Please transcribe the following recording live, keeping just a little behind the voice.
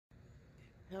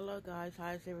Hello guys,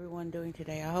 how's everyone doing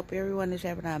today? I hope everyone is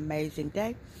having an amazing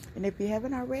day. And if you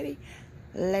haven't already,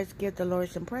 let's give the Lord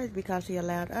some praise because He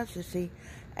allowed us to see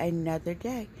another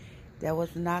day that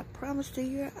was not promised to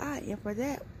you or I. And for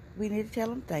that, we need to tell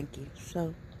Him thank you.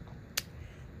 So,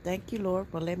 thank you, Lord,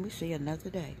 for letting me see another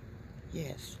day.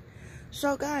 Yes.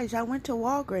 So guys, I went to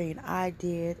Walgreen. I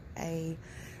did a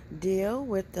deal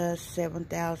with the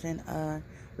 7,000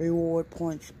 reward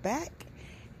points back.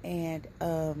 And,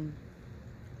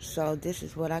 so this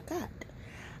is what I got.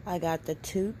 I got the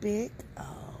two big. Oh,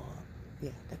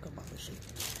 yeah, that come on the sheet.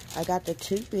 I got the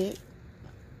two big.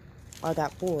 I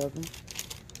got 4 of them.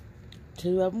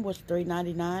 2 of them was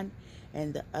 $3.99,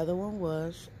 and the other one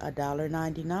was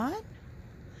 $1.99.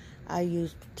 I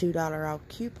used the $2 off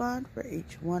coupon for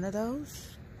each one of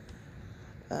those.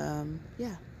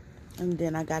 Yeah, and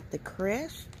then I got the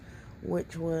crest,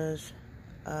 which was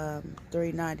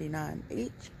 $3.99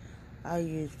 each. I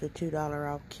used the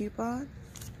 $2 off coupon.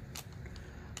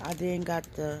 I then got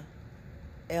the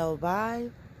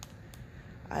L5.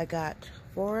 I got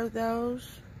 4 of those.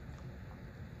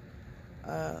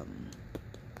 At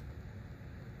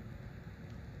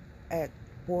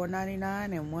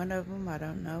 $4.99, and one of them, I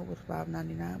don't know, was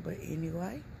 $5.99, but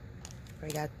anyway, I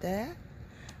got that.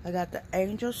 I got the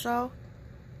Angel Salt,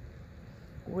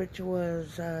 which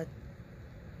was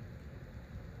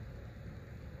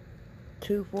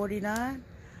 $2.49.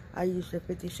 I used a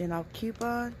 50-cent off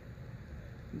coupon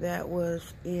that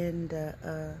was in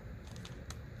the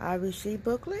IVC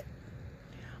booklet.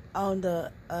 On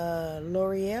the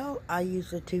L'Oreal, I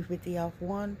used a $2.50 off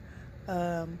one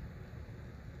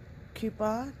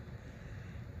coupon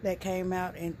that came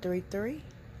out in 3/3.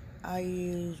 I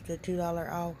used the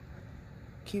 $2 off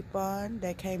coupon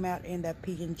that came out in the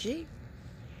P&G,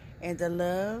 and the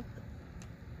Love,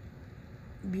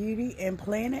 Beauty, and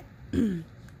Planet.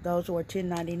 Those were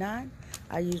 $10.99.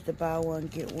 I used the buy one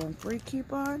get one free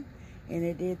coupon, and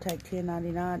it did take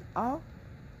 $10.99 off.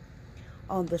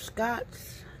 On the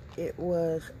Scots, it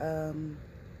was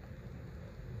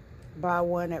buy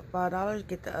one at $5,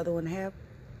 get the other one half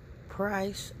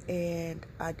price, and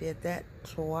I did that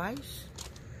twice.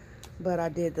 But I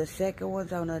did the second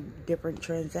ones on a different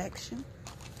transaction.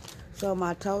 So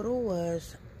my total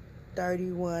was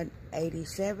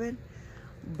 $31.87.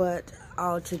 But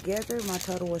altogether, my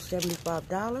total was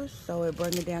 $75. So it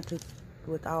bring it down to,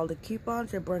 with all the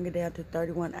coupons, it bring it down to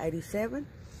 $31.87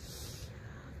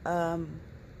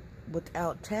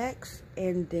 without tax.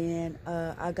 And then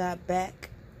I got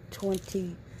back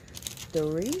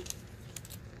 23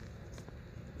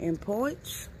 in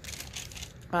points.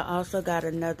 I also got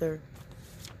another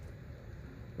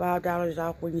 $5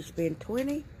 off when you spend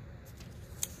 20.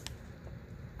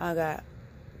 I got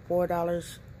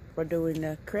 $4 for doing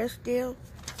the crest deal,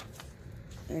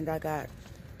 and I got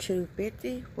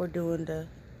 $2.50 for doing the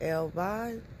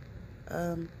L5.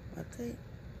 I think,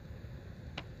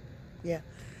 yeah,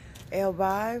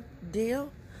 L5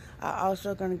 deal. I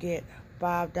also gonna get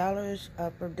 $5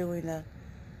 for doing the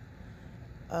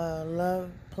Love,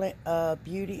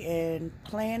 Beauty, and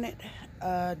Planet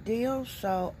deal.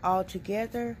 So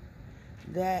altogether,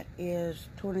 that is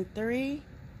 23,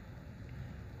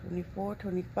 24,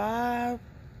 25.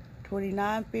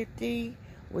 $29.50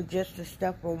 with just the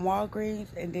stuff from Walgreens,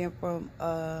 and then from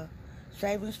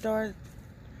Savings Stores,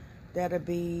 that'll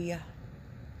be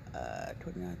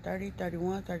 29, 30,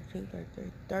 31, 32,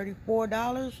 33,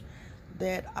 $34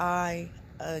 that I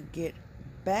get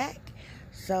back.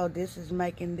 So this is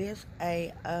making this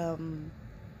a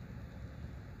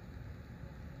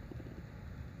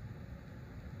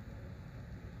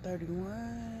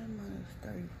 31 minus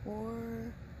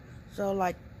 34, so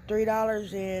like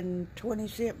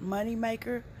 $3.20 money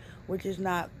maker, which is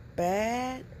not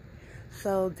bad.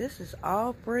 So this is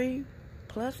all free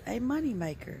plus a money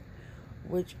maker,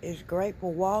 which is great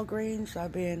for Walgreens.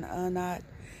 I've been not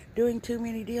doing too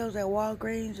many deals at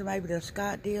Walgreens, and maybe the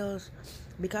Scott deals,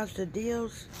 because the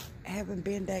deals haven't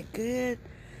been that good,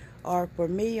 or for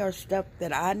me, or stuff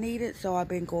that I needed. So I've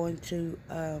been going to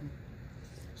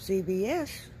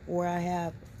CVS, where I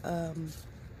have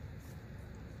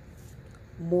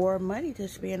more money to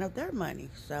spend of their money.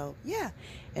 So yeah,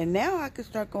 and now I can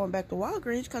start going back to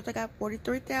Walgreens because I got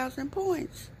 43,000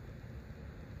 points.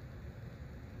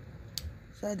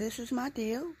 So this is my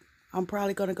deal. I'm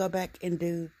probably going to go back and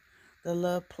do the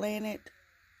Love Planet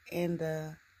and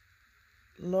the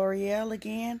L'Oreal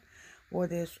again for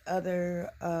this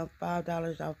other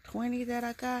 $5 off 20 that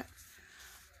I got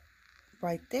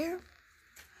right there.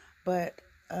 But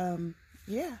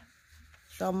yeah,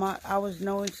 so I was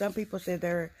knowing some people said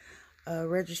their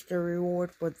register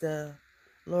reward for the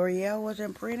L'Oreal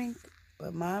wasn't printing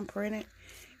but mine printed,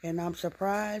 and I'm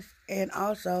surprised. And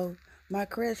also, my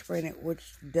credits printed, which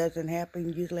doesn't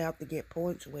happen. Usually I have to get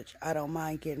points, which I don't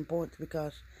mind getting points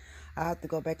because I have to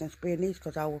go back and spend these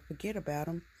because I will forget about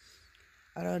them.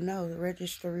 I don't know. The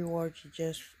register rewards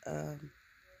just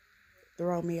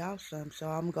throw me off some. So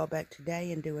I'm going to go back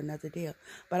today and do another deal.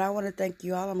 But I want to thank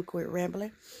you all. I'm going to quit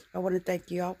rambling. I want to thank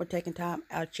you all for taking time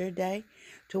out your day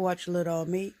to watch Little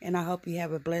on Me. And I hope you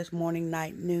have a blessed morning,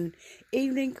 night, noon,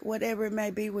 evening, whatever it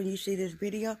may be when you see this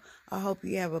video. I hope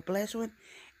you have a blessed one.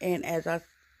 And as I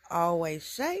always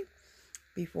say,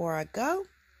 before I go,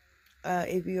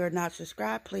 if you are not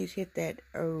subscribed, please hit that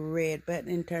red button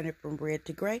and turn it from red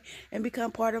to gray and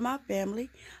become part of my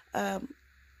family.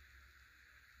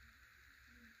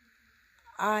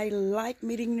 I like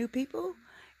meeting new people,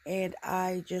 and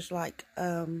I just like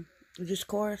just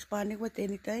corresponding with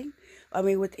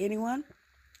with anyone.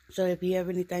 So if you have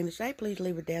anything to say, please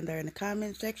leave it down there in the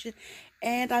comment section.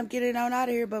 And I'm getting on out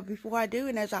of here, but before I do,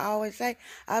 and as I always say,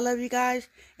 I love you guys,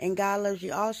 and God loves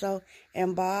you also.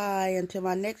 And bye until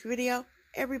my next video.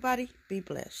 Everybody, be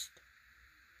blessed.